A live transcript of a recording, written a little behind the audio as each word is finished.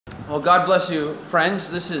Well, God bless you, friends.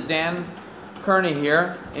 This is Dan Kearney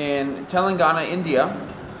here in Telangana, India.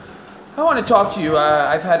 I want to talk to you.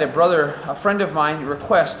 I've had a friend of mine,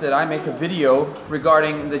 request that I make a video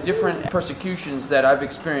regarding the different persecutions that I've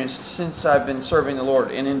experienced since I've been serving the Lord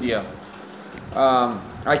in India.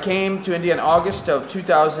 I came to India in August of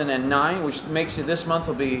 2009, which makes it, this month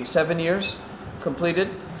will be 7 years completed.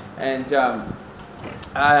 And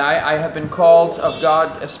I have been called of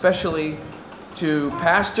God especially to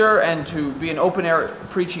pastor and to be an open-air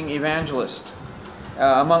preaching evangelist,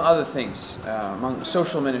 among other things, among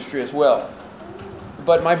social ministry as well.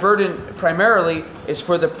 But my burden primarily is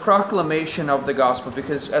for the proclamation of the gospel,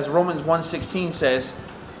 because as Romans 1:16 says,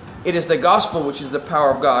 it is the gospel which is the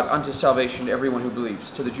power of God unto salvation to everyone who believes,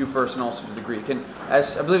 to the Jew first and also to the Greek. And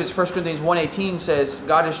as I believe it's 1 Corinthians 1:18 says,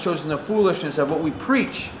 God has chosen the foolishness of what we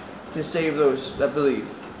preach to save those that believe.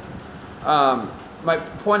 My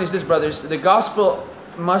point is this, brothers: the gospel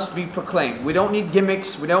must be proclaimed. We don't need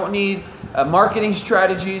gimmicks. We don't need marketing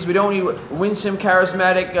strategies. We don't need winsome,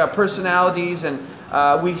 charismatic personalities. And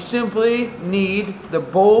we simply need the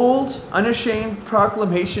bold, unashamed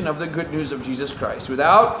proclamation of the good news of Jesus Christ,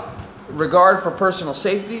 without regard for personal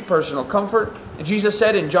safety, personal comfort. And Jesus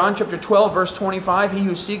said in John chapter 12, verse 25,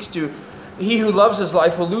 he who loves his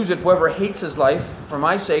life will lose it. Whoever hates his life for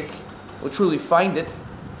my sake will truly find it.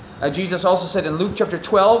 Jesus also said in Luke chapter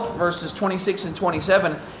 12, verses 26 and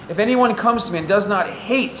 27, if anyone comes to me and does not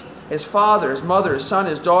hate his father, his mother, his son,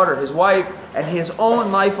 his daughter, his wife, and his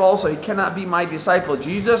own life also, he cannot be my disciple.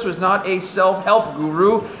 Jesus was not a self-help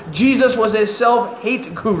guru. Jesus was a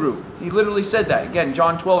self-hate guru. He literally said that. Again,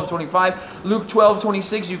 John 12:25, Luke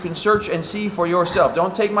 12:26, you can search and see for yourself.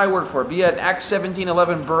 Don't take my word for it. Be at Acts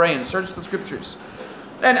 17:11 Berean. Search the scriptures.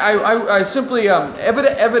 And I simply,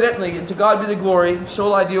 evidently, and to God be the glory,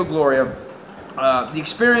 sole Deo gloria, the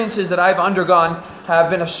experiences that I've undergone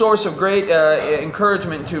have been a source of great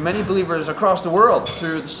encouragement to many believers across the world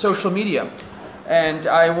through social media. And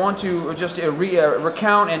I want to just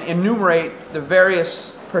recount and enumerate the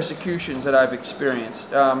various persecutions that I've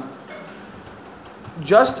experienced.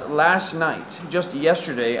 Just last night, just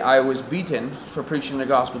yesterday, I was beaten for preaching the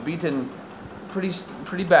gospel, beaten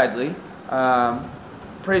pretty badly.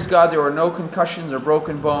 Praise God, there were no concussions or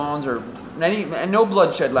broken bones or no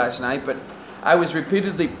bloodshed last night, but I was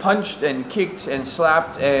repeatedly punched and kicked and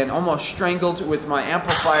slapped and almost strangled with my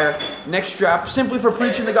amplifier neck strap, simply for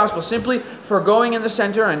preaching the gospel, simply for going in the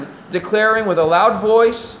center and declaring with a loud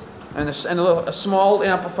voice and a small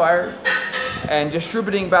amplifier and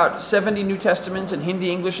distributing about 70 New Testaments in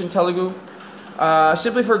Hindi, English, and Telugu,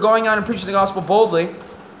 simply for going out and preaching the gospel boldly.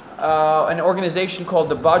 An organization called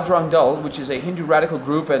the Bajrang Dal, which is a Hindu radical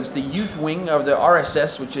group, and it's the youth wing of the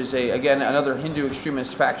RSS, which is again another Hindu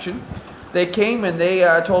extremist faction. They came and they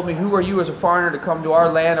told me, who are you as a foreigner to come to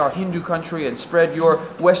our land, our Hindu country, and spread your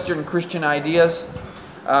Western Christian ideas?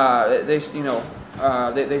 They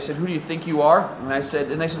said, who do you think you are? And they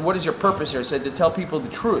said, what is your purpose here? I said, to tell people the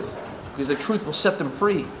truth, because the truth will set them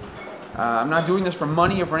free. I'm not doing this for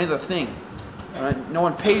money or for any other thing. No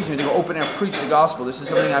one pays me to go open air preach the gospel. This is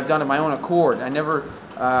something I've done of my own accord.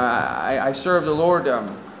 I serve the Lord of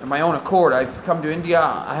my own accord. I've come to India.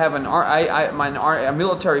 I have a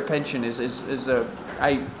military pension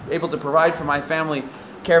I'm able to provide for my family,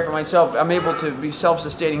 care for myself. I'm able to be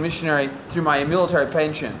self-sustaining missionary through my military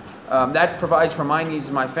pension. That provides for my needs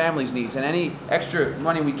and my family's needs. And any extra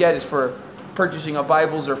money we get is for purchasing of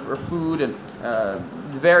Bibles or for food and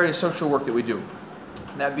the various social work that we do.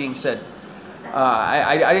 That being said,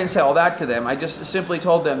 I didn't say all that to them. I just simply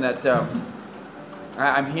told them that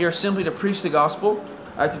I'm here simply to preach the gospel,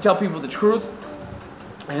 to tell people the truth.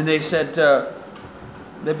 And they said,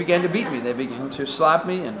 they began to beat me. They began to slap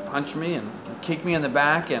me and punch me and kick me in the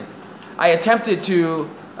back. And I attempted to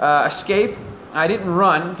escape. I didn't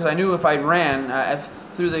run, because I knew if I ran,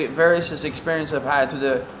 through the various experiences I've had, through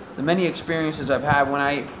the many experiences I've had,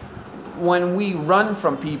 when we run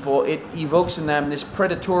from people, it evokes in them this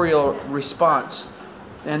predatorial response,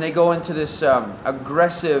 and they go into this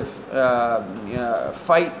aggressive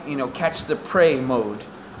fight, catch the prey mode.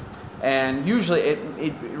 And usually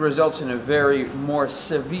it results in a very more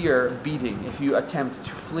severe beating if you attempt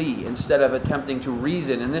to flee instead of attempting to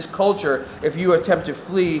reason. In this culture, if you attempt to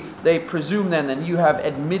flee, they presume then that you have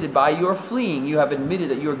admitted, by your fleeing, you have admitted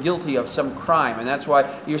that you're guilty of some crime, and that's why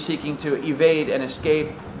you're seeking to evade and escape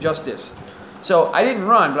justice. So I didn't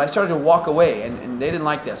run, but I started to walk away, and they didn't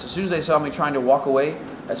like that. So as soon as they saw me trying to walk away,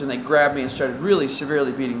 that's when they grabbed me and started really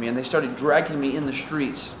severely beating me, and they started dragging me in the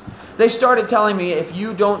streets. They started telling me, if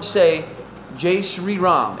you don't say Jai Sri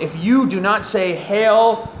Ram, if you do not say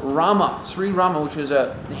Hail Rama, Sri Rama, which was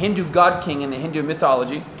a Hindu god king in the Hindu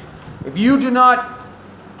mythology, If you do not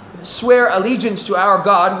swear allegiance to our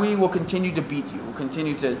God, we will continue to beat you.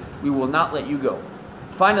 We will not let you go.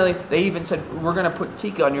 Finally, they even said, we're going to put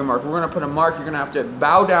tika on your mark. We're going to put a mark. You're going to have to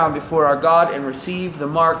bow down before our God and receive the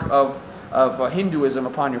mark of Hinduism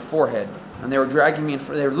upon your forehead. And they were dragging me,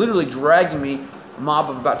 they were literally dragging me, a mob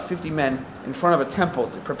of about 50 men, in front of a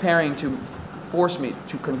temple, preparing to force me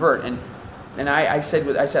to convert. And I said,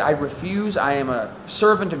 I refuse. I am a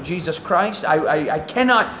servant of Jesus Christ. I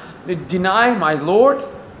cannot deny my Lord.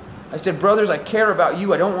 I said, brothers, I care about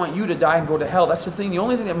you. I don't want you to die and go to hell. That's the thing. The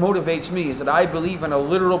only thing that motivates me is that I believe in a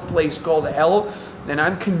literal place called hell. And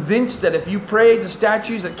I'm convinced that if you pray to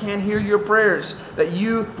statues that can't hear your prayers, that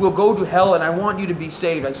you will go to hell, and I want you to be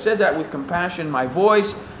saved. I said that with compassion in my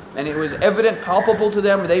voice, and it was evident, palpable to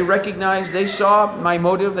them. They recognized, they saw my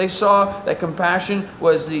motive. They saw that compassion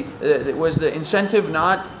was the incentive,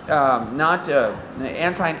 not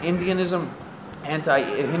anti-Indianism,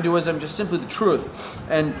 anti-Hinduism, just simply the truth.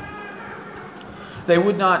 And they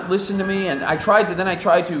would not listen to me, and I tried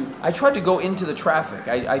to go into the traffic.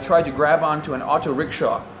 I tried to grab onto an auto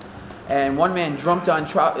rickshaw, and one man jumped on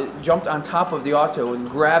top of the auto and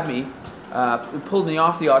grabbed me, pulled me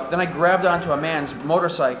off the auto. Then I grabbed onto a man's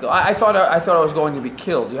motorcycle. I thought I was going to be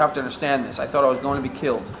killed. You have to understand this. I thought I was going to be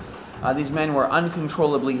killed. These men were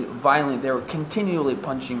uncontrollably violent. They were continually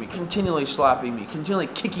punching me, continually slapping me, continually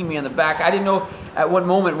kicking me in the back. I didn't know at what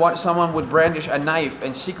moment someone would brandish a knife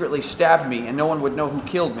and secretly stab me, and no one would know who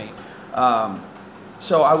killed me.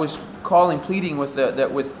 So I was pleading with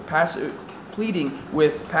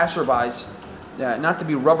passerbys, not to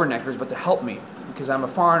be rubberneckers, but to help me, because I'm a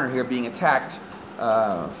foreigner here being attacked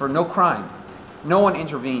for no crime. No one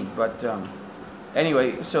intervened, but.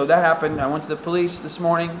 Anyway, so that happened. I went to the police this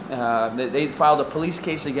morning. They filed a police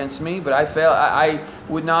case against me, but I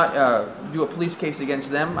would not do a police case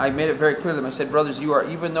against them. I made it very clear to them. I said, brothers,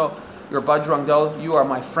 even though you're Bajrang Dal, you are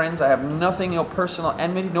my friends. I have nothing, no personal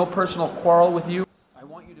enmity, no personal quarrel with you. I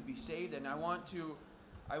want you to be saved, and I want to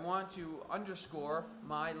underscore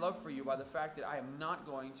my love for you by the fact that I am not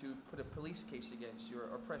going to put a police case against you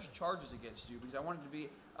or press charges against you, because I wanted to be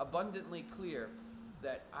abundantly clear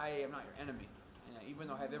that I am not your enemy. Even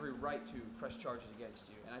though I have every right to press charges against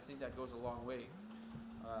you. And I think that goes a long way.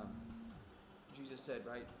 Jesus said,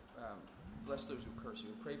 right, bless those who curse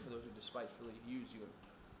you, pray for those who despitefully use you.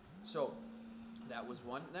 So that was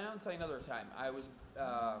one. Then I'll tell you another time. I was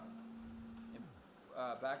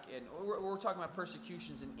back in, we're talking about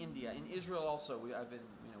persecutions in India. In Israel also, I've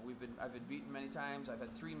been beaten many times. I've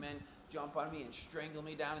had 3 men jump on me and strangle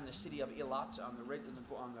me down in the city of Eilat on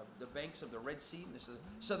the banks of the Red Sea. This is the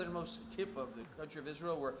southernmost tip of the country of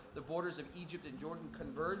Israel, where the borders of Egypt and Jordan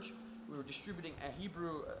converge. We were distributing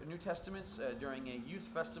Hebrew New Testaments during a youth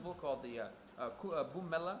festival called the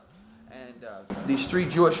Bumela. And these 3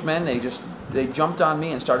 Jewish men, they jumped on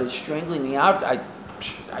me and started strangling me out.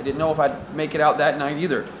 I didn't know if I'd make it out that night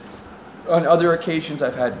either. On other occasions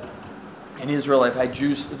in Israel, I've had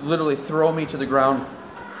Jews literally throw me to the ground,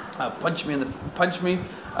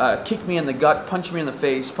 kick me in the gut, punch me in the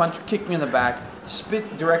face, kick me in the back,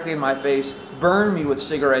 spit directly in my face, burn me with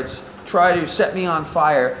cigarettes, try to set me on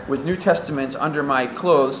fire with New Testaments under my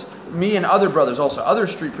clothes. Me and other brothers also, other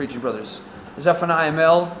street preaching brothers, Zephaniah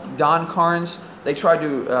Mel, Don Carnes, they tried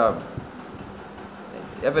to,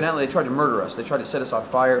 evidently they tried to murder us. They tried to set us on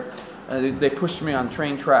fire. They pushed me on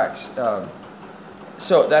train tracks.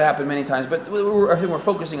 So that happened many times, but I think we're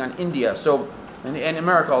focusing on India. So, and in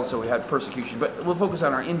America also we had persecution, but we'll focus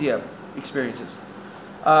on our India experiences.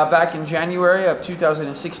 Back in January of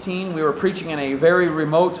 2016, we were preaching in a very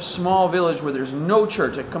remote, small village where there's no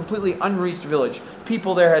church, a completely unreached village.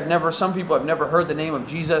 People there some people have never heard the name of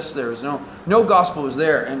Jesus. There's no gospel was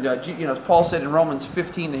there. And as Paul said in Romans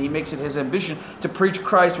 15, that he makes it his ambition to preach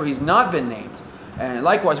Christ where he's not been named. And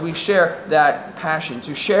likewise, we share that passion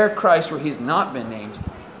to share Christ where he's not been named.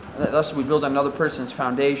 Thus, we build on another person's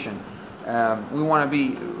foundation. We want to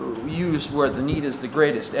be used where the need is the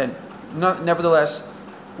greatest. And nevertheless,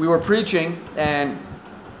 we were preaching, and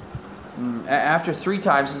after 3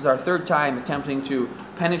 times, this is our 3rd time attempting to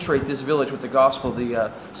penetrate this village with the gospel,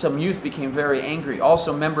 some youth became very angry.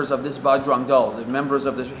 Also members of this Bajrang Dal, the members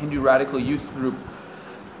of this Hindu radical youth group.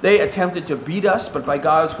 They attempted to beat us, but by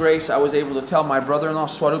God's grace, I was able to tell my brother-in-law,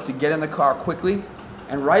 Swarup, to get in the car quickly.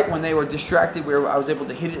 And right when they were distracted, I was able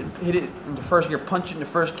to hit it into first gear, punch it into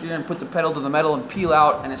first gear, and put the pedal to the metal and peel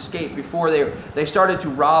out and escape before they started to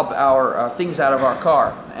rob our things out of our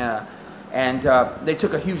car. They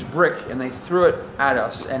took a huge brick and they threw it at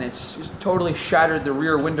us, and it's totally shattered the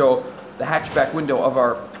rear window, the hatchback window of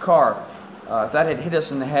our car. If that had hit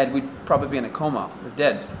us in the head, we'd probably be in a coma or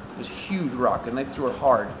dead. It was a huge rock, and they threw it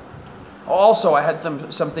hard. Also, I had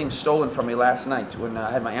some things stolen from me last night when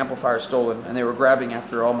I had my amplifier stolen, and they were grabbing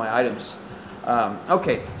after all my items.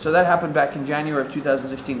 Okay, so that happened back in January of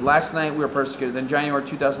 2016. Last night we were persecuted. Then January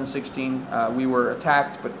 2016 we were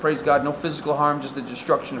attacked, but praise God, no physical harm, just the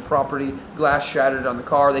destruction of property. Glass shattered on the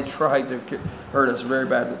car. They tried to hurt us very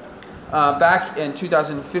badly. Back in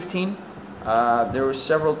 2015, there were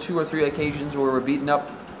 2 or 3 occasions where we were beaten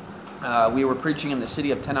up. We were preaching in the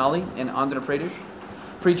city of Tenali in Andhra Pradesh,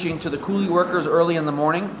 preaching to the coolie workers early in the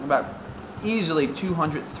morning, about easily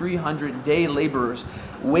 200, 300 day laborers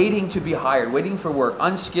waiting to be hired, waiting for work,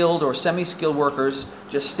 unskilled or semi-skilled workers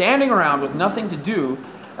just standing around with nothing to do,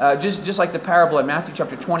 just like the parable in Matthew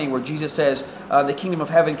chapter 20 where Jesus says the kingdom of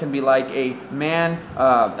heaven can be like a man,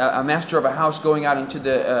 a master of a house going out into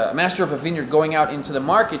the, a master of a vineyard going out into the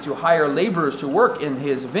market to hire laborers to work in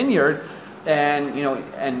his vineyard. And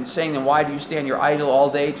and saying them, why do you stand here idle all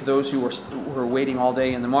day, to those who were waiting all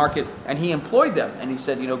day in the market? And he employed them, and he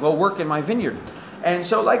said, go work in my vineyard. And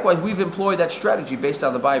so likewise, we've employed that strategy based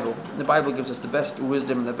on the Bible. The Bible gives us the best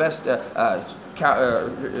wisdom, the best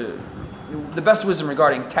wisdom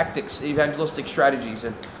regarding tactics, evangelistic strategies.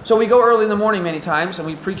 And so we go early in the morning many times, and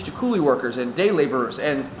we preach to coolie workers and day laborers,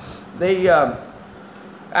 and they.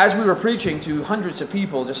 As we were preaching to hundreds of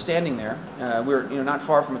people just standing there, we were not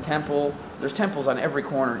far from a temple. There's temples on every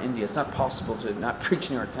corner in India. It's not possible to not preach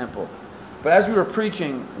near a temple. But as we were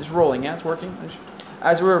preaching, it's rolling, yeah, it's working.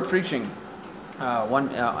 As we were preaching, one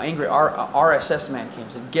angry RSS man came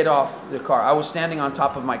and said, "Get off the car." I was standing on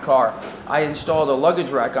top of my car. I installed a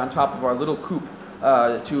luggage rack on top of our little coupe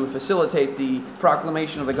to facilitate the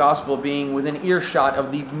proclamation of the gospel, being within earshot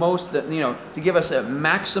of the most, to give us a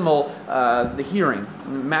maximal the hearing,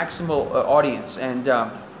 maximal audience. And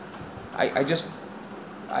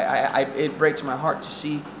it breaks my heart to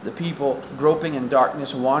see the people groping in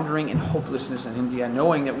darkness, wandering in hopelessness in India,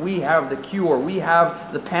 knowing that we have the cure, we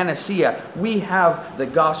have the panacea, we have the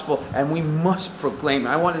gospel, and we must proclaim it.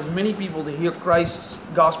 I want as many people to hear Christ's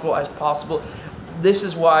gospel as possible. This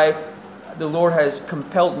is why the Lord has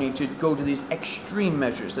compelled me to go to these extreme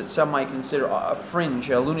measures that some might consider a fringe,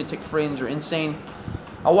 a lunatic fringe, or insane.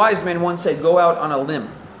 A wise man once said, "Go out on a limb,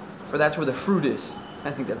 for that's where the fruit is."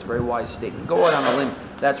 I think that's a very wise statement. Go out on a limb,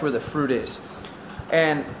 that's where the fruit is.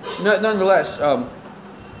 And nonetheless,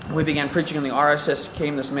 we began preaching, and the RSS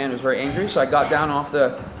came. This man was very angry, so I got down off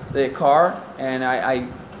the car, and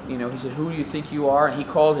he said, "Who do you think you are?" And he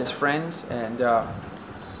called his friends, and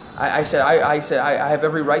I said, I have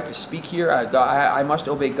every right to speak here. I must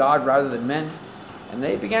obey God rather than men. And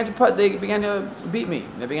they began to beat me.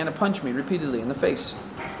 They began to punch me repeatedly in the face.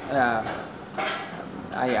 At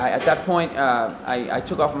that point, I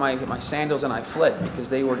took off my sandals and I fled because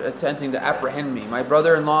they were attempting to apprehend me. My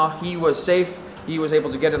brother-in-law, he was safe. He was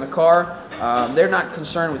able to get in the car. They're not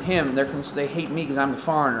concerned with him. They hate me because I'm the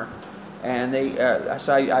foreigner. And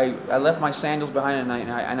so I left my sandals behind,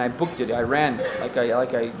 and I booked it. I ran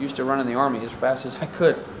like I used to run in the army as fast as I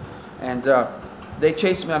could. And they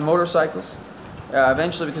chased me on motorcycles.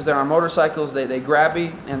 Eventually, because they're on motorcycles, they grabbed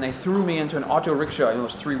me and they threw me into an auto rickshaw.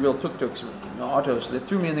 Those 3-wheel tuk-tuks, autos. They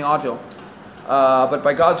threw me in the auto. But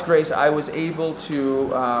by God's grace, I was able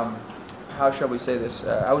to, how shall we say this?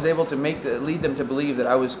 I was able to lead them to believe that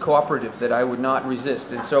I was cooperative, that I would not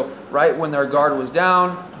resist. And so, right when their guard was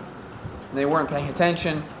down, they weren't paying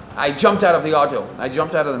attention, I jumped out of the auto. I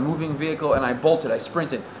jumped out of the moving vehicle and I bolted. I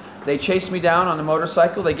sprinted. They chased me down on the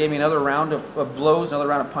motorcycle. They gave me another round of blows, another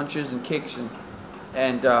round of punches and kicks,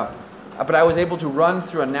 but I was able to run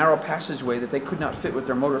through a narrow passageway that they could not fit with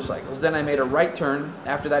their motorcycles. Then I made a right turn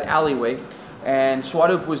after that alleyway, and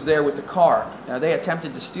Swarup was there with the car. They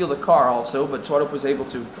attempted to steal the car also, but Swarup was able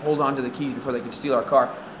to hold on to the keys before they could steal our car.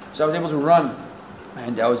 So I was able to run,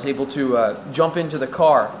 and I was able to jump into the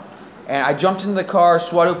car. And I jumped into the car.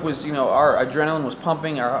 Swarup was, our adrenaline was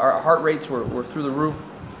pumping. Our heart rates were through the roof.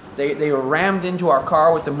 They rammed into our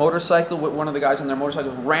car with the motorcycle. With one of the guys on their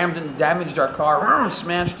motorcycle rammed and damaged our car,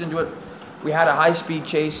 smashed into it. We had a high-speed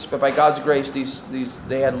chase, but by God's grace,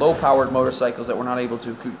 they had low-powered motorcycles that were not able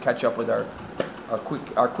to catch up with our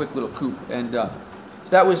quick little coupe. And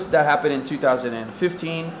that happened in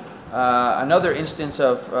 2015. Another instance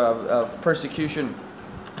of persecution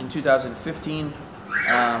in 2015.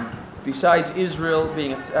 Besides Israel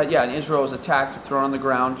being, Israel was attacked, thrown on the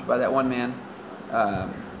ground by that one man.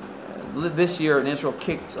 This year in Israel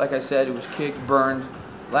kicked, like I said, it was kicked, burned.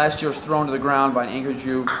 Last year was thrown to the ground by an angry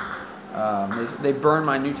Jew. They burned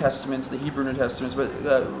my New Testaments, the Hebrew New Testaments, but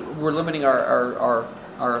we're limiting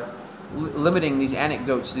limiting these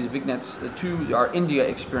anecdotes, these vignettes, to our India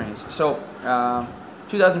experience. So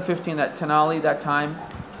 2015, that Tenali, that time,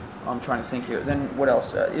 I'm trying to think here. Then what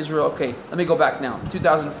else? Israel. Okay, let me go back now.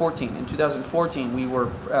 2014. In 2014,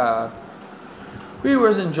 we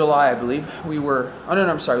was in July, I believe. We were. Oh no,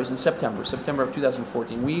 I'm sorry. It was in September. September of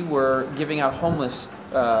 2014. We were giving out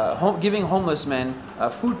giving homeless men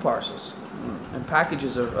food parcels and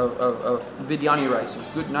packages of biryani rice,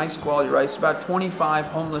 of good, nice quality rice. About 25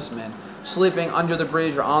 homeless men sleeping under the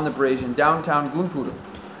bridge or on the bridge in downtown Guntur,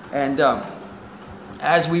 and.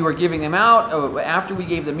 As we were giving them out, after we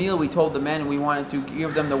gave the meal, we told the men we wanted to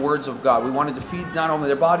give them the words of God. We wanted to feed not only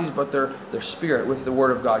their bodies, but their spirit with the word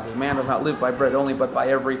of God. Because man does not live by bread only, but by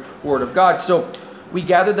every word of God. So we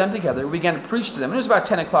gathered them together. We began to preach to them. It was about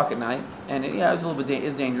 10 o'clock at night. And it was a little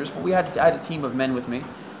bit dangerous, but I had a team of men with me.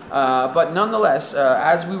 But nonetheless,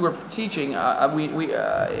 as we were teaching, in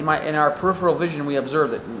our peripheral vision, we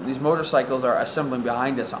observed that these motorcycles are assembling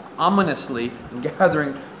behind us, ominously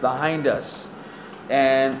gathering behind us.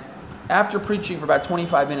 And after preaching for about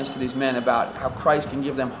 25 minutes to these men about how Christ can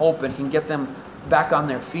give them hope and can get them back on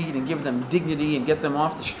their feet and give them dignity and get them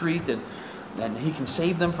off the street, and he can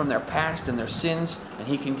save them from their past and their sins, and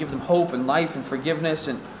he can give them hope and life and forgiveness.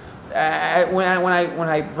 And when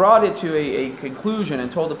I brought it to a conclusion and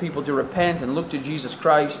told the people to repent and look to Jesus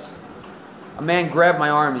Christ, a man grabbed my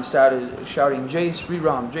arm and started shouting, "Jai Sri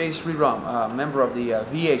Ram, Jai Sri Ram," a member of the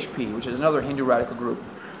VHP, which is another Hindu radical group.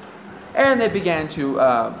 And they began to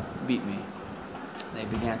beat me. They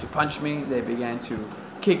began to punch me. They began to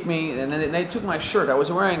kick me. And then they took my shirt. I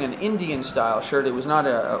was wearing an Indian-style shirt. It was not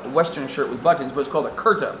a Western shirt with buttons, but it's called a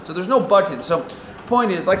kurta. So there's no buttons. So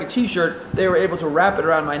point is, like a T-shirt, they were able to wrap it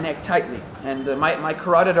around my neck tightly. And my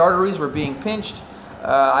carotid arteries were being pinched.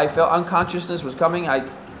 I felt unconsciousness was coming.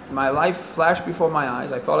 My life flashed before my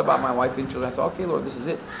eyes. I thought about my wife and children. I thought, okay, Lord, this is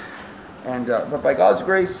it. And but by God's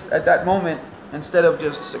grace, at that moment, instead of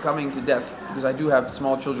just succumbing to death, because I do have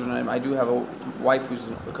small children and I do have a wife who's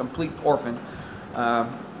a complete orphan,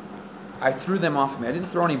 I threw them off of me. I didn't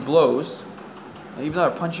throw any blows, even though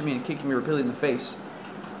they're punching me and kicking me repeatedly in the face.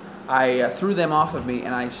 I threw them off of me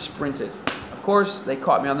and I sprinted. Of course, they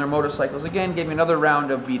caught me on their motorcycles again, gave me another round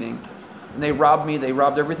of beating. And they robbed me. They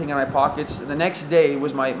robbed everything in my pockets. The next day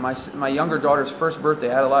was my younger daughter's first birthday.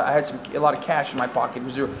 I had a lot of cash in my pocket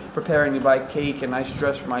because they were preparing me to buy cake and nice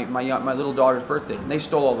dress for my little daughter's birthday. And they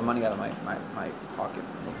stole all the money out of my pocket.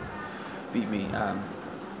 And they beat me.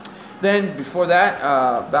 Then before that,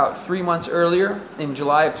 about 3 months earlier, in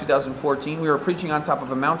July of 2014, we were preaching on top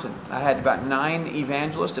of a mountain. I had about 9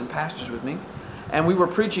 evangelists and pastors with me. And we were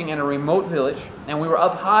preaching in a remote village. And we were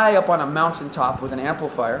high up on a mountaintop with an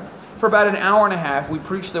amplifier. For about an hour and a half, we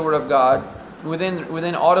preached the Word of God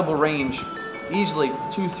within audible range, easily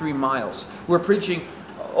 2-3 miles. We're preaching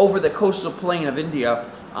over the coastal plain of India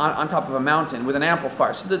on top of a mountain with an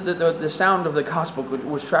amplifier. So the sound of the gospel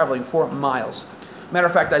was traveling 4 miles. Matter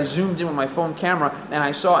of fact, I zoomed in with my phone camera and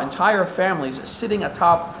I saw entire families sitting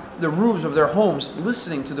atop the roofs of their homes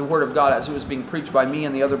listening to the Word of God as it was being preached by me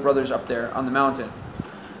and the other brothers up there on the mountain.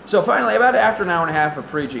 So finally, after an hour and a half of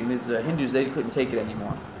preaching, these Hindus, they couldn't take it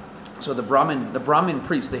anymore. So the Brahmin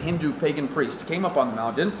priest, the Hindu pagan priest, came up on the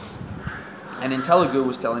mountain, and in Telugu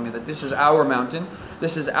was telling me that this is our mountain,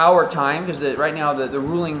 this is our time, because right now the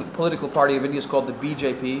ruling political party of India is called the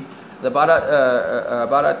BJP, the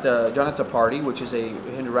Bharat Janata Party, which is a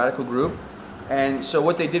Hindu radical group. And so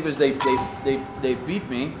what they did was they beat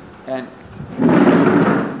me, and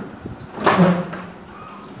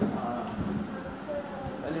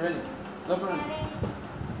ready? No problem.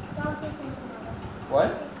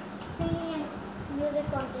 What?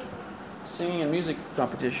 Singing and music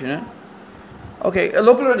competition, eh? Okay,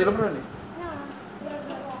 local ready. No.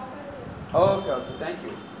 Okay, thank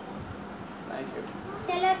you.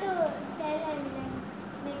 Tell her to tell and then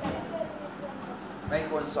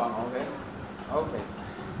make one song, okay.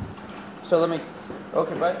 So let me,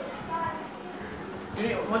 okay, bye. You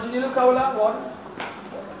need, water?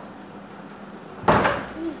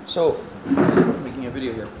 So, I'm making a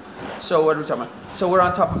video here. So what are we talking about? So we're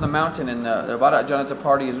on top of the mountain, and the Bharat Janata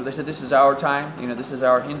Party they said this is our time. This is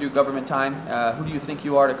our Hindu government time. Who do you think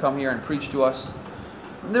you are to come here and preach to us?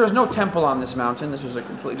 And there was no temple on this mountain. This was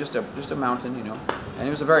just a mountain, And it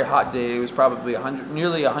was a very hot day. It was probably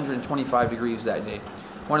nearly 125 degrees that day.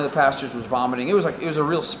 One of the pastors was vomiting. It was a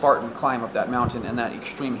real Spartan climb up that mountain in that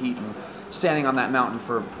extreme heat, and standing on that mountain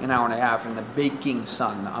for an hour and a half in the baking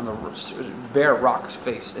sun on the bare rock's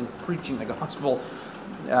face and preaching the gospel.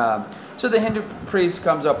 So the Hindu priest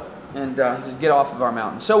comes up and he says, "Get off of our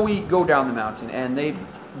mountain." So we go down the mountain, and they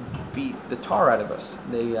beat the tar out of us.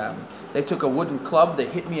 They took a wooden club. They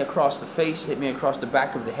hit me across the face, hit me across the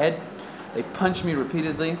back of the head. They punched me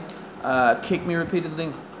repeatedly, kicked me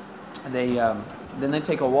repeatedly. They then they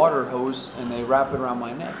take a water hose and they wrap it around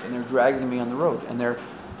my neck, and they're dragging me on the road, and they're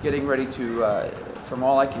getting ready to, from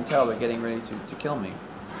all I can tell, they're getting ready to kill me.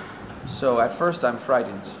 So at first I'm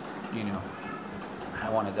frightened, you know. I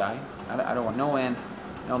don't want to die. I don't want,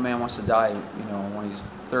 no man wants to die, you know, when he's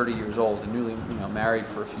 30 years old and newly, you know, married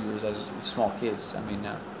for a few years as small kids. I mean,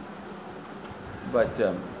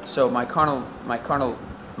 so my carnal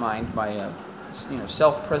mind, my you know,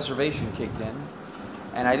 self-preservation kicked in,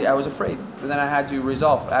 and I was afraid. But then I had to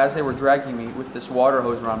resolve, as they were dragging me with this water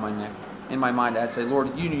hose around my neck. In my mind, I'd say,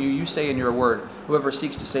 Lord, you say in your word, whoever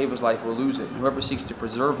seeks to save his life will lose it. Whoever seeks to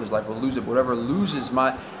preserve his life will lose it. Whoever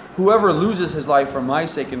loses his life for my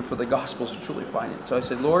sake and for the gospel shall truly find it. So I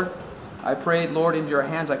said, Lord, I prayed, Lord, into your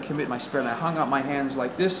hands I commit my spirit. And I hung out my hands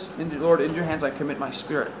like this. Lord, into your hands I commit my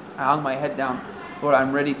spirit. I hung my head down. Lord,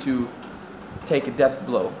 I'm ready to take a death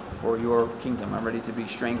blow for your kingdom. I'm ready to be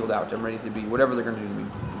strangled out. I'm ready to be whatever they're going to do to me.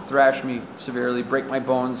 Thrash me severely, break my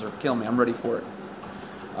bones, or kill me. I'm ready for it.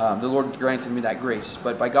 The Lord granted me that grace.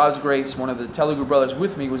 But by God's grace, one of the Telugu brothers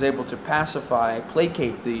with me was able to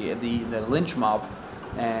placate the lynch mob,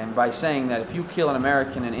 and by saying that if you kill an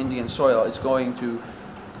American in Indian soil, it's going to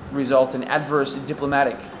result in adverse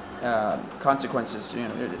diplomatic consequences, you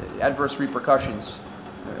know, adverse repercussions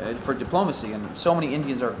for diplomacy. And so many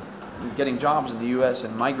Indians are getting jobs in the U.S.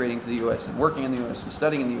 and migrating to the U.S. and working in the U.S. and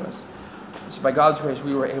studying in the U.S. So by God's grace,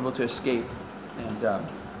 we were able to escape. And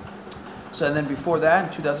and then before that,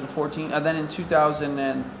 in 2014, and then in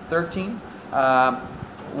 2013,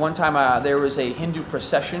 one time there was a Hindu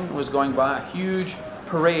procession was going by, a huge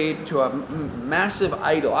parade to a massive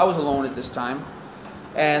idol. I was alone at this time,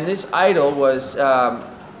 and this idol was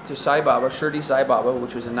to Sai Baba, Shirdi Sai Baba,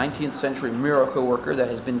 which was a 19th century miracle worker that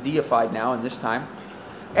has been deified now in this time.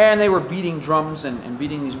 And they were beating drums and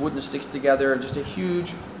beating these wooden sticks together, just a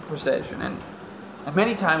huge procession. And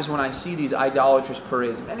many times when I see these idolatrous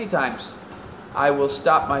parades, many times I will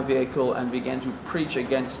stop my vehicle and begin to preach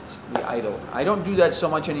against the idol. I don't do that so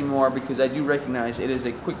much anymore because I do recognize it is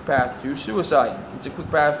a quick path to suicide. It's a quick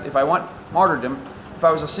path. If I want martyrdom, if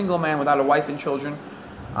I was a single man without a wife and children,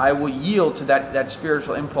 I will yield to that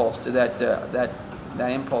spiritual impulse, to that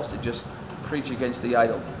impulse to just preach against the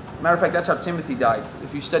idol. Matter of fact, that's how Timothy died.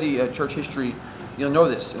 If you study church history, you'll know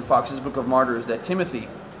this in Fox's Book of Martyrs, that Timothy,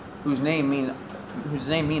 whose name means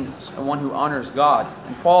one who honors God.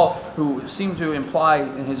 And Paul, who seemed to imply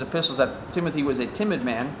in his epistles that Timothy was a timid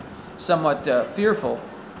man, somewhat fearful,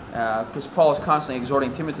 because Paul is constantly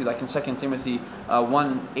exhorting Timothy, like in 2 Timothy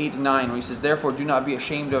 1:8-9, where he says, "Therefore do not be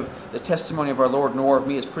ashamed of the testimony of our Lord, nor of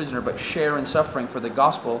me as prisoner, but share in suffering for the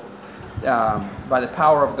gospel by the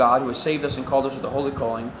power of God, who has saved us and called us with a holy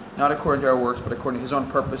calling, not according to our works, but according to his own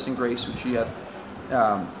purpose and grace, which he hath..."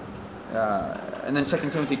 And then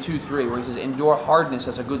 2 Timothy 2:3, where he says, "Endure hardness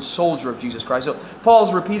as a good soldier of Jesus Christ." So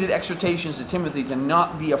Paul's repeated exhortations to Timothy to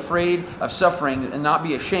not be afraid of suffering and not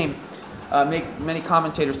be ashamed make many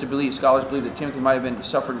commentators to believe, scholars believe, that Timothy might have been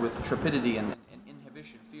suffered with trepidity and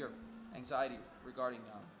inhibition, fear, anxiety regarding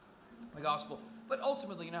the gospel. But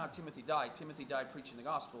ultimately, you know how Timothy died. Timothy died preaching the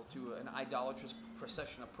gospel to an idolatrous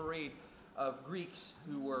procession, a parade of Greeks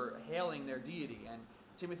who were hailing their deity. And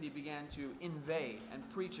Timothy began to inveigh and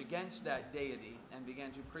preach against that deity and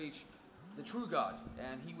began to preach the true God.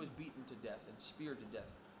 And he was beaten to death and speared to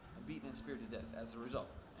death, and beaten and speared to death as a result.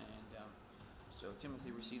 And so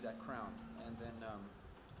Timothy received that crown. And then,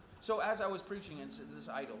 so as I was preaching into this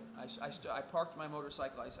idol, I parked my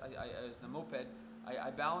motorcycle, as the moped.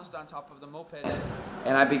 I balanced on top of the moped,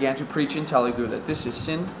 and I began to preach in Telugu that this is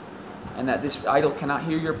sin, and that this idol cannot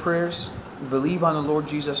hear your prayers. Believe on the Lord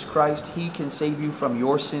Jesus Christ. He can save you from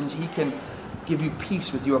your sins. He can give you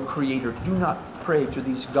peace with your Creator. Do not pray to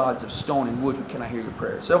these gods of stone and wood who cannot hear your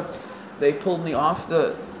prayers. So they pulled me off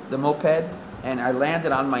the moped, and I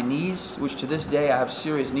landed on my knees, which to this day I have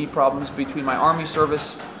serious knee problems between my Army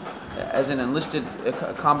service as an enlisted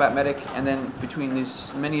combat medic, and then between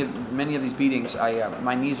these many of these beatings,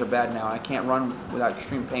 my knees are bad now. I can't run without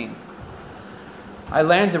extreme pain. I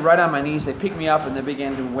landed right on my knees. They picked me up and they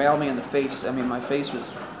began to wail me in the face. I mean, my face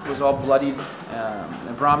was all bloodied.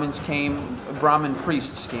 The Brahmin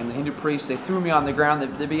priests came, the Hindu priests. They threw me on the ground.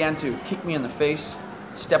 They began to kick me in the face,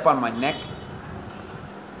 step on my neck.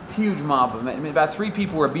 Huge mob. I mean, about 3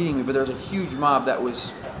 people were beating me, but there was a huge mob that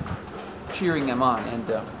was cheering them on.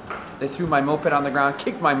 And they threw my moped on the ground,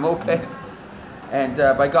 kicked my moped. And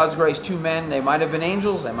by God's grace, 2 men, they might have been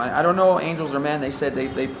angels, I don't know, angels or men, they said,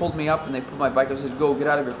 they pulled me up and they pulled my bike up and said, "Go, get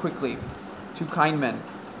out of here quickly." 2 kind men.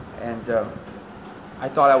 And I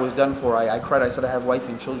thought I was done for. I cried, I said, "I have wife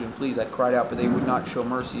and children, please." I cried out, but they would not show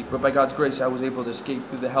mercy. But by God's grace, I was able to escape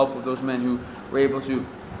through the help of those men who were able to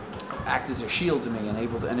act as a shield to me and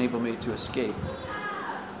enable me to escape.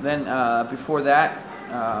 Then before that,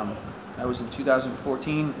 that was in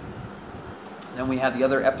 2014. Then we had the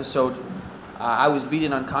other episode. I was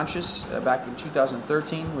beaten unconscious back in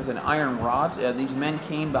 2013 with an iron rod. These men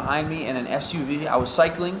came behind me in an SUV. I was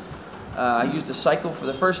cycling. I used a cycle for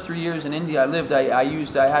the first 3 years in India I lived.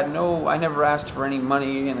 I never asked for any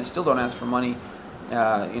money, and I still don't ask for money.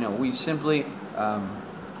 We simply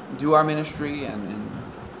do our ministry, and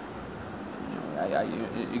I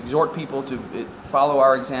exhort people to follow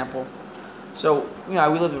our example. So, we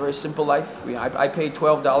lived a very simple life. I paid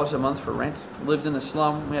 $12 a month for rent. Lived in the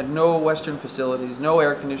slum. We had no Western facilities, no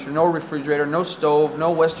air conditioner, no refrigerator, no stove,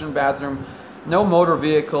 no Western bathroom, no motor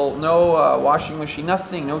vehicle, no washing machine,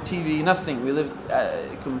 nothing, no TV, nothing. We lived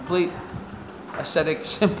complete ascetic,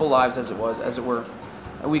 simple lives, as it were.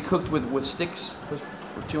 We cooked with sticks for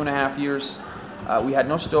 2.5 years. We had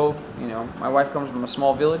no stove. My wife comes from a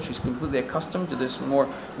small village. She's completely accustomed to this more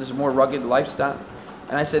rugged lifestyle.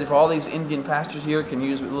 And I said, if all these Indian pastors here can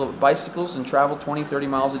use little bicycles and travel 20, 30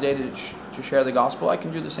 miles a day to share the gospel, I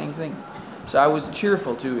can do the same thing. So I was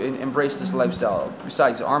cheerful to embrace this lifestyle.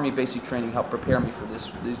 Besides, Army basic training helped prepare me for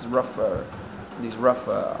these rough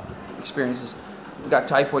experiences. We got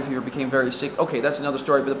typhoid fever, became very sick. Okay, that's another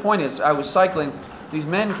story. But the point is, I was cycling. These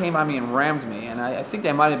men came on me and rammed me, and I think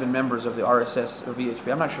they might have been members of the RSS or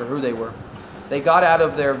VHP. I'm not sure who they were. They got out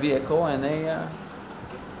of their vehicle and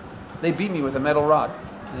they beat me with a metal rod.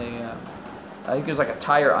 I think it was like a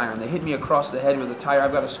tire iron. They hit me across the head with a tire.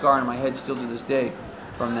 I've got a scar on my head still to this day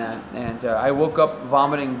from that. And I woke up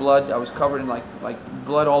vomiting blood. I was covered in like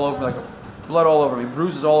blood all over me,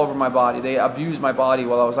 bruises all over my body. They abused my body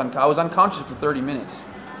while I was unconscious for 30 minutes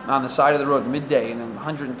on the side of the road midday, and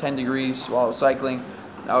 110 degrees while I was cycling.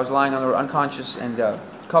 I was lying on the road unconscious and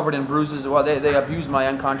covered in bruises. Well, they abused my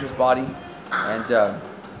unconscious body, and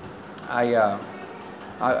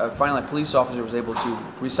finally, a police officer was able to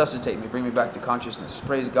resuscitate me, bring me back to consciousness.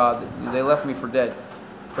 Praise God that they left me for dead.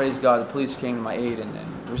 Praise God, the police came to my aid and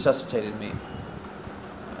resuscitated me.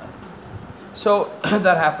 So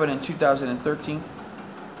that happened in 2013.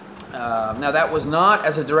 Now that was not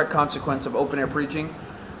as a direct consequence of open air preaching.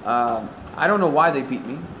 I don't know why they beat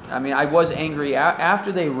me. I mean, I was angry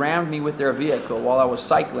after they rammed me with their vehicle while I was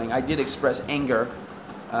cycling. I did express anger.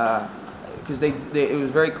 Because it was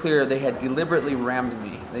very clear they had deliberately rammed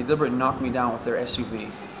me. They deliberately knocked me down with their SUV.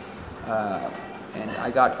 And I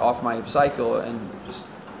got off my cycle and just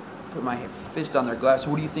put my fist on their glass.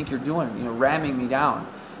 What do you think you're doing? Ramming me down.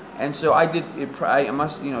 And so I did. I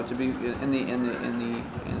must, to be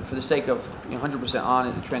for the sake of 100%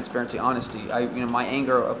 honest, transparency, honesty. My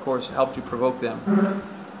anger, of course, helped to provoke them.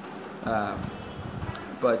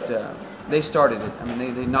 But they started it. I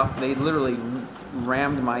mean, they literally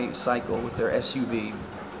rammed my cycle with their SUV,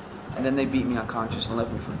 and then they beat me unconscious and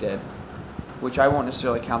left me for dead, which I won't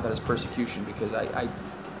necessarily count that as persecution, because I'm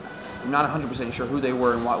not 100% sure who they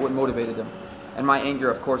were and what motivated them. And my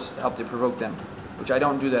anger, of course, helped to provoke them, which I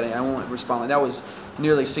don't do that. I won't respond. That was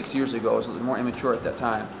nearly 6 years ago. I was a little more immature at that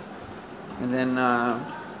time. And then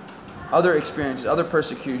other experiences, other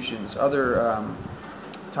persecutions, other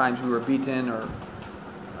times we were beaten, or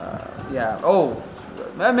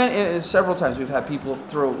several times we've had people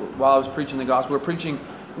throw, while I was preaching the gospel.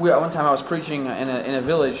 One time I was preaching in a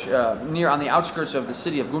village on the outskirts of the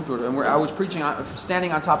city of Guntur, and I was preaching,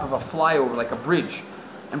 standing on top of a flyover, like a bridge,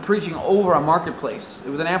 and preaching over a marketplace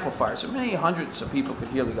with an amplifier, so many hundreds of people could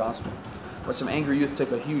hear the gospel. But some angry youth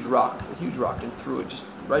took a huge rock, and threw it just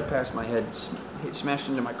right past my head, smashed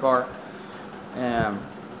into my car. And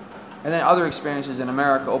then other experiences in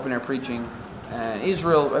America, open air preaching. And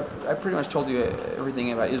Israel, I pretty much told you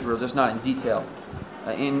everything about Israel, just not in detail.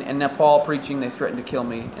 In Nepal preaching, they threatened to kill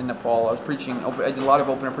me in Nepal. I did a lot of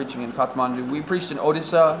open air preaching in Kathmandu. We preached in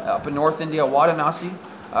Odisha, up in North India, Varanasi,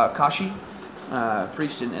 Kashi.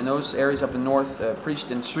 Preached in those areas up in north. Preached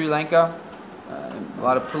in Sri Lanka. A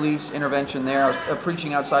lot of police intervention there. I was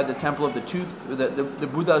preaching outside the temple of the tooth. The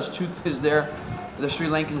Buddha's tooth is there. The Sri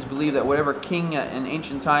Lankans believe that whatever king in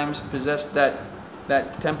ancient times possessed that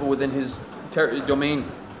temple within his domain,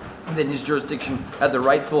 within his jurisdiction, had the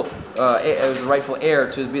rightful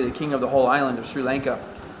heir to be the king of the whole island of Sri Lanka.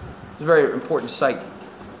 It's a very important site.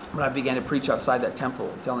 But I began to preach outside that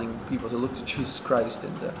temple, telling people to look to Jesus Christ.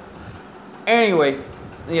 And anyway,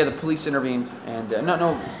 the police intervened, and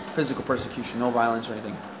no physical persecution, no violence or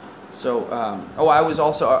anything. So, I was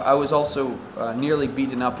also nearly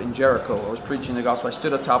beaten up in Jericho. I was preaching the gospel. I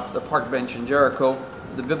stood atop the park bench in Jericho,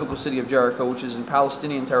 the biblical city of Jericho, which is in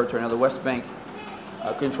Palestinian territory, now the West Bank,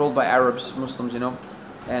 controlled by Arabs, Muslims,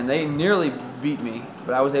 and they nearly beat me,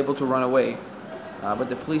 but I was able to run away. but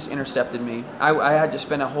the police intercepted me. I had to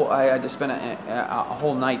spend a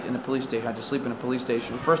whole night in the police station. I had to sleep in a police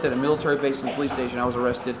station. First at a military base in the police station, I was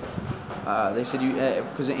arrested. They said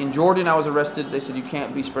because in Jordan I was arrested. They said you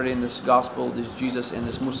can't be spreading this gospel, this Jesus in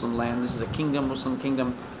this Muslim land. This is a kingdom, Muslim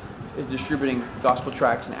kingdom, distributing gospel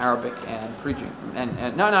tracts in Arabic and preaching.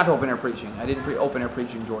 And not open air preaching. I didn't open air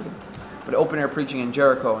preach in Jordan, but open air preaching in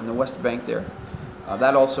Jericho in the West Bank there.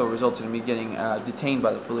 That also resulted in me getting detained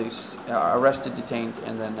by the police, arrested, detained,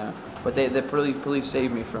 and then. But the police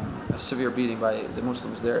saved me from a severe beating by the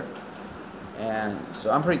Muslims there. And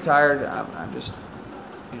so I'm pretty tired. I'm just,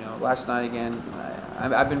 last night again,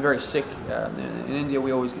 I've been very sick. In India,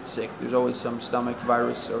 we always get sick. There's always some stomach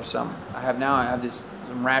virus or some. I have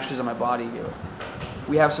some rashes on my body.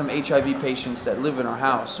 We have some HIV patients that live in our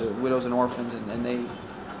house, widows and orphans, and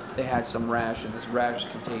they had some rash, and this rash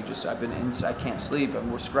is contagious. I've been inside, I can't sleep,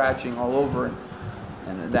 and we're scratching all over,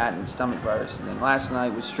 and stomach virus. And then last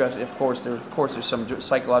night was stress. Of course, there's some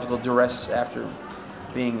psychological duress after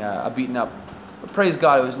being beaten up. But praise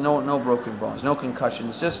God, it was no broken bones, no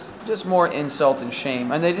concussions, just more insult and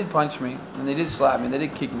shame. And they did punch me, and they did slap me, and they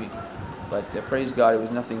did kick me. But praise God, it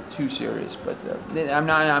was nothing too serious. But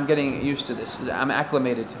I'm getting used to this. I'm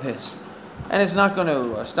acclimated to this, and it's not going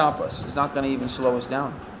to stop us. It's not going to even slow us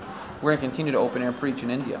down. We're going to continue to open air preach in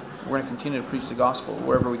India. We're going to continue to preach the gospel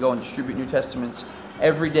wherever we go and distribute New Testaments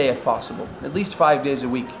every day if possible, at least 5 days a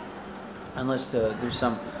week, unless there's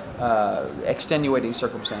some extenuating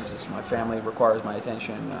circumstances. My family requires my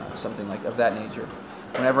attention, something like of that nature.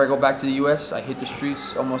 Whenever I go back to the U.S., I hit the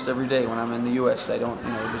streets almost every day. When I'm in the U.S., I don't,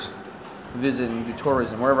 just visit and do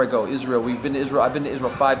tourism wherever I go. Israel, we've been to Israel. I've been to Israel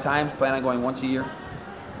 5 times. Plan on going once a year.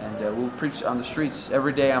 And we'll preach on the streets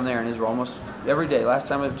every day. I'm there in Israel, almost every day. Last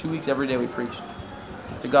time, 2 weeks, every day we preached.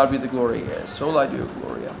 To God be the glory. Sola Deo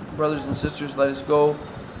Gloria. Brothers and sisters, let us go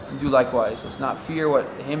and do likewise. Let's not fear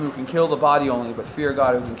him who can kill the body only, but fear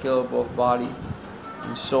God who can kill both body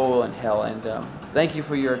and soul and hell. And thank you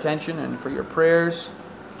for your attention and for your prayers.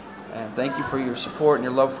 And thank you for your support and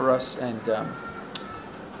your love for us. And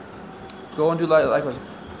go and do likewise.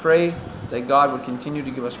 Pray that God would continue to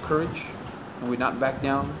give us courage and we'd not back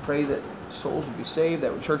down. Pray that souls would be saved,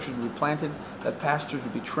 that churches would be planted, that pastors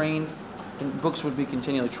would be trained, and books would be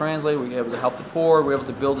continually translated. We'd be able to help the poor. We're able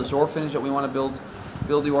to build this orphanage that we want to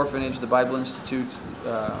build the orphanage, the Bible Institute,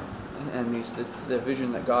 and the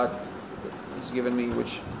vision that God has given me,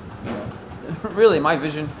 which, really my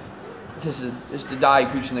vision is to die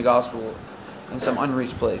preaching the gospel in some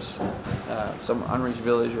unreached place, some unreached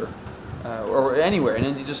village or anywhere, and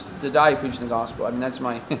then just to die preaching the gospel. I mean, that's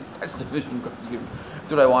the vision God's given.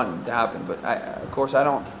 That's what I want to happen. But of course,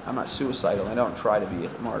 I'm not suicidal. I don't try to be a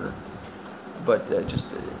martyr. But it's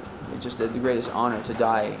just the greatest honor to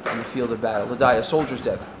die in the field of battle, to die a soldier's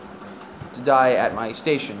death, to die at my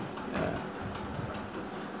station.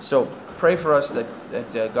 So pray for us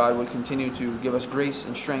that God would continue to give us grace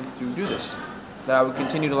and strength to do this. That I would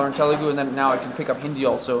continue to learn Telugu, and then now I can pick up Hindi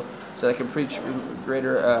also, so that I can preach with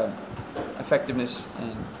greater effectiveness,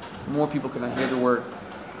 and more people can hear the word.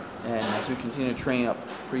 And as we continue to train up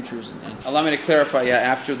preachers, and allow me to clarify.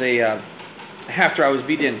 After I was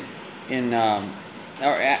beaten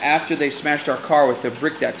after they smashed our car with a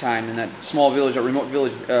brick that time in that small village, a remote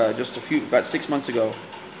village, about 6 months ago,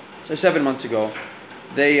 so 7 months ago,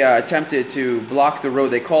 they attempted to block the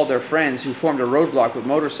road. They called their friends who formed a roadblock with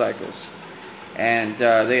motorcycles, and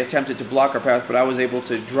they attempted to block our path, but I was able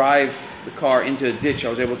to drive the car into a ditch. I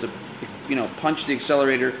was able to, punch the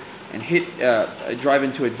accelerator and drive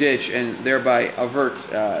into a ditch, and thereby avert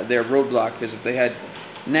their roadblock. Because if they had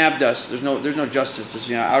nabbed us, there's no justice.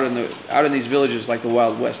 Out in these villages like the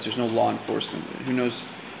Wild West, there's no law enforcement. Who knows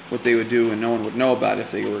what they would do, and no one would know about it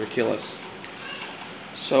if they were to kill us.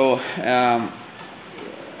 So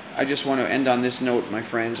I just want to end on this note, my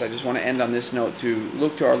friends. I just want to end on this note to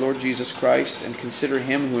look to our Lord Jesus Christ and consider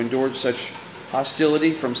Him who endured such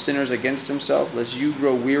hostility from sinners against Himself, lest you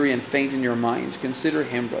grow weary and faint in your minds. Consider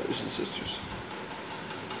Him, brothers and sisters.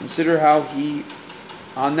 Consider how He,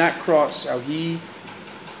 on that cross, how He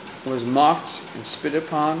was mocked and spit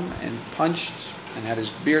upon and punched and had His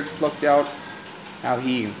beard plucked out, how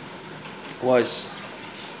He was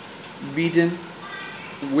beaten,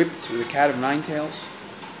 whipped with a cat of nine tails,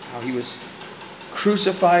 how He was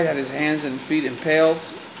crucified, had His hands and feet impaled,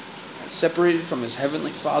 separated from His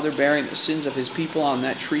heavenly Father, bearing the sins of His people on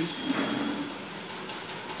that tree.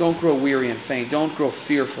 Don't grow weary and faint. Don't grow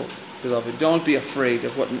fearful, beloved. Don't be afraid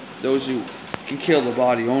of those who can kill the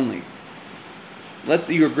body only. Let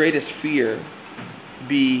your greatest fear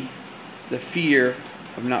be the fear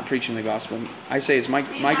of not preaching the gospel. I say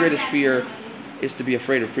my greatest fear is to be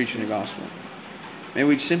afraid of preaching the gospel. May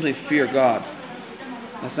we simply fear God.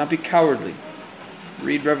 Let's not be cowardly.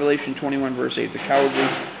 Read Revelation 21 verse 8. The cowardly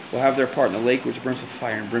will have their part in the lake which burns with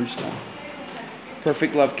fire and brimstone.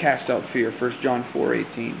 Perfect love casts out fear. 1 John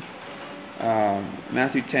 4:18.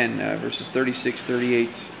 Matthew 10 verses 36, 38,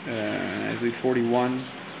 I believe 41.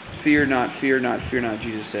 Fear not, fear not, fear not,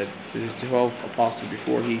 Jesus said to his 12 apostles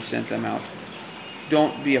before he sent them out.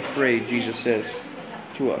 Don't be afraid, Jesus says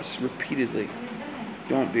to us repeatedly.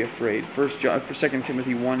 Don't be afraid. 2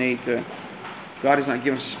 Timothy 1:8. God has not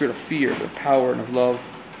given us a spirit of fear, but of power and of love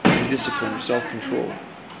and discipline and self-control.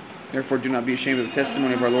 Therefore, do not be ashamed of the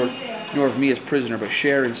testimony of our Lord, nor of me as prisoner, but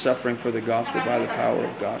share in suffering for the gospel by the power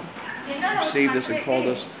of God, who saved us and called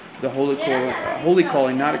us the holy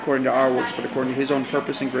calling, not according to our works, but according to His own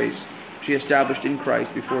purpose and grace, which He established in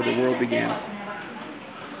Christ before the world began.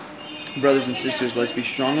 Brothers and sisters, let's be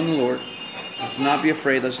strong in the Lord. Let's not be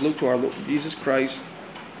afraid. Let's look to our Lord Jesus Christ.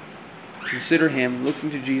 Consider Him,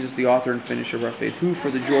 looking to Jesus, the author and finisher of our faith, who,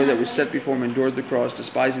 for the joy that was set before Him, endured the cross,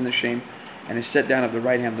 despising the shame, and is set down at the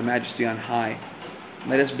right hand of the Majesty on high.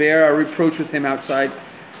 Let us bear our reproach with Him outside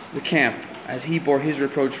the camp, as He bore His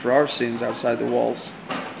reproach for our sins outside the walls.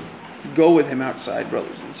 Go with Him outside,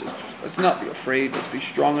 brothers and sisters. Let's not be afraid. Let's be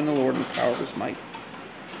strong in the Lord and the power of His might.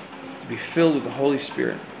 To be filled with the Holy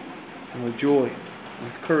Spirit, and with joy,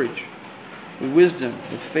 with courage, with wisdom,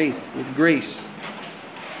 with faith, with grace,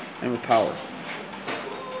 and with power.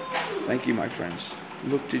 Thank you, my friends.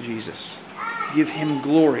 Look to Jesus. Give Him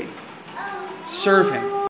glory. Serve Him.